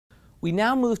We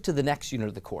now move to the next unit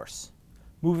of the course,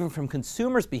 moving from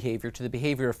consumers' behavior to the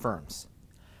behavior of firms.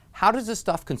 How does the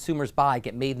stuff consumers buy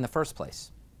get made in the first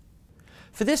place?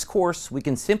 For this course, we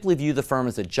can simply view the firm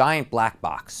as a giant black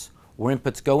box, where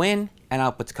inputs go in and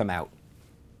outputs come out.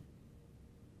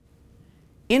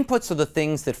 Inputs are the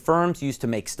things that firms use to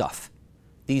make stuff.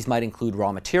 These might include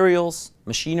raw materials,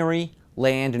 machinery,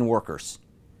 land, and workers.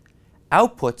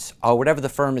 Outputs are whatever the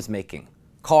firm is making,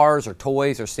 cars or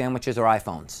toys or sandwiches or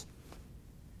iPhones.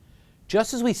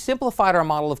 Just as we simplified our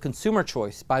model of consumer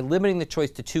choice by limiting the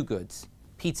choice to two goods,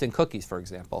 pizza and cookies for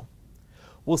example,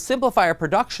 we'll simplify our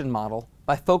production model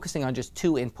by focusing on just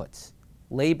two inputs,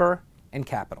 labor and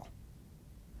capital.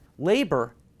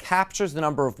 Labor captures the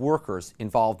number of workers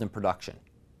involved in production.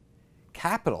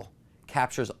 Capital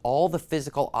captures all the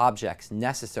physical objects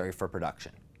necessary for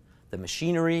production, the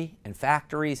machinery and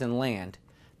factories and land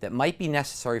that might be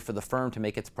necessary for the firm to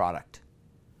make its product.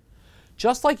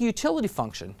 Just like a utility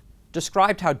function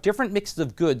described how different mixes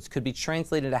of goods could be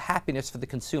translated into happiness for the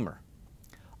consumer,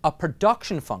 a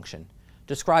production function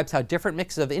describes how different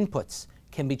mixes of inputs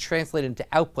can be translated into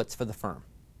outputs for the firm.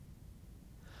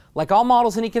 Like all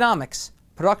models in economics,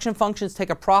 production functions take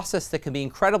a process that can be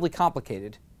incredibly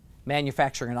complicated,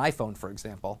 manufacturing an iPhone for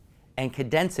example, and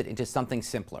condense it into something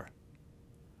simpler.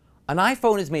 An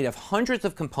iPhone is made of hundreds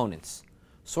of components,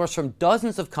 sourced from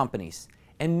dozens of companies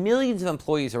and millions of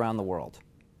employees around the world.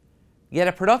 Yet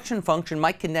a production function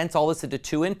might condense all this into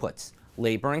two inputs,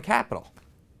 labor and capital.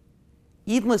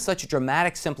 Even with such a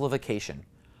dramatic simplification,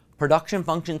 production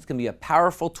functions can be a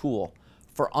powerful tool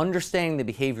for understanding the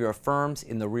behavior of firms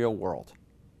in the real world.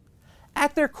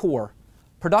 At their core,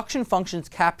 production functions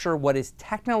capture what is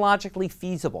technologically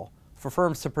feasible for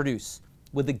firms to produce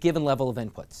with a given level of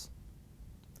inputs.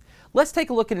 Let's take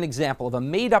a look at an example of a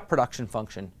made-up production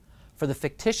function for the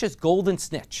fictitious golden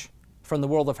snitch from the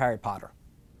world of Harry Potter.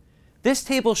 This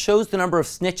table shows the number of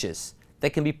snitches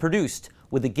that can be produced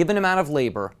with a given amount of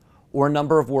labor or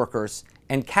number of workers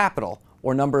and capital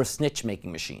or number of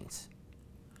snitch-making machines.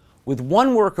 With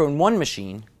one worker and one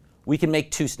machine, we can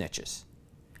make two snitches.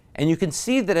 And you can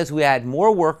see that as we add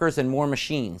more workers and more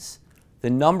machines, the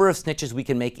number of snitches we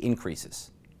can make increases.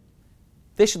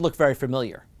 This should look very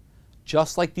familiar,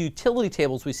 just like the utility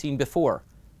tables we've seen before,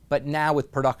 but now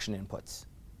with production inputs.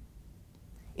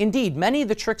 Indeed, many of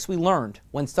the tricks we learned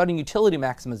when studying utility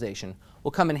maximization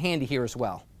will come in handy here as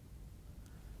well.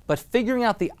 But figuring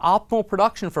out the optimal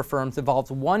production for firms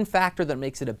involves one factor that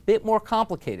makes it a bit more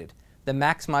complicated than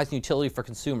maximizing utility for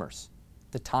consumers: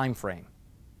 the time frame.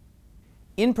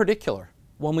 In particular,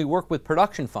 when we work with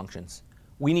production functions,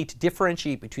 we need to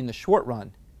differentiate between the short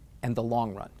run and the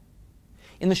long run.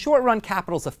 In the short run,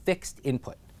 capital is a fixed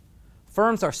input.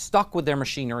 Firms are stuck with their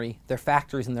machinery, their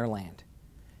factories, and their land.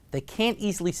 They can't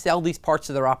easily sell these parts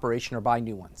of their operation or buy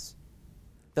new ones.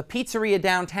 The pizzeria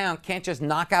downtown can't just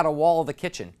knock out a wall of the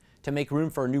kitchen to make room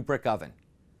for a new brick oven.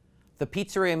 The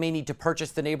pizzeria may need to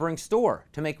purchase the neighboring store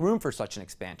to make room for such an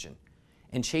expansion,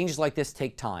 and changes like this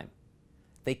take time.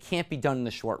 They can't be done in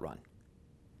the short run.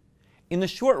 In the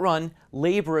short run,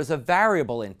 labor is a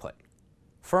variable input.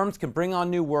 Firms can bring on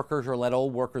new workers or let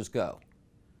old workers go.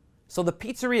 So the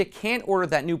pizzeria can't order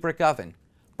that new brick oven,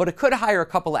 but it could hire a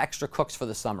couple of extra cooks for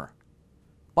the summer.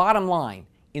 Bottom line,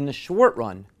 in the short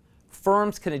run,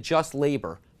 firms can adjust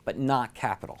labor, but not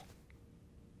capital.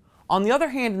 On the other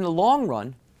hand, in the long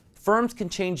run, firms can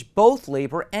change both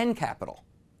labor and capital.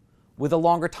 With a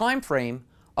longer time frame,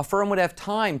 a firm would have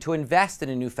time to invest in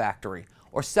a new factory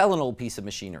or sell an old piece of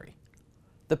machinery.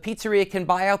 The pizzeria can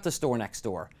buy out the store next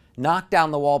door, knock down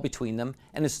the wall between them,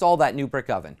 and install that new brick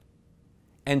oven.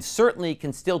 And certainly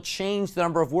can still change the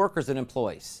number of workers it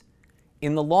employs.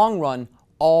 In the long run,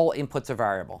 all inputs are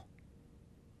variable.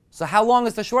 So how long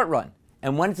is the short run?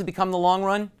 And when does it become the long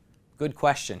run? Good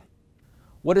question.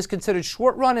 What is considered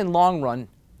short run and long run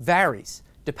varies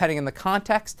depending on the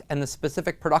context and the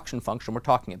specific production function we're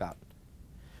talking about.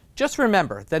 Just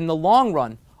remember that in the long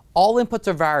run, all inputs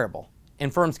are variable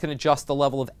and firms can adjust the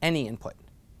level of any input.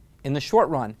 In the short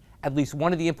run, at least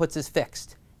one of the inputs is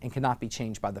fixed and cannot be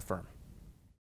changed by the firm.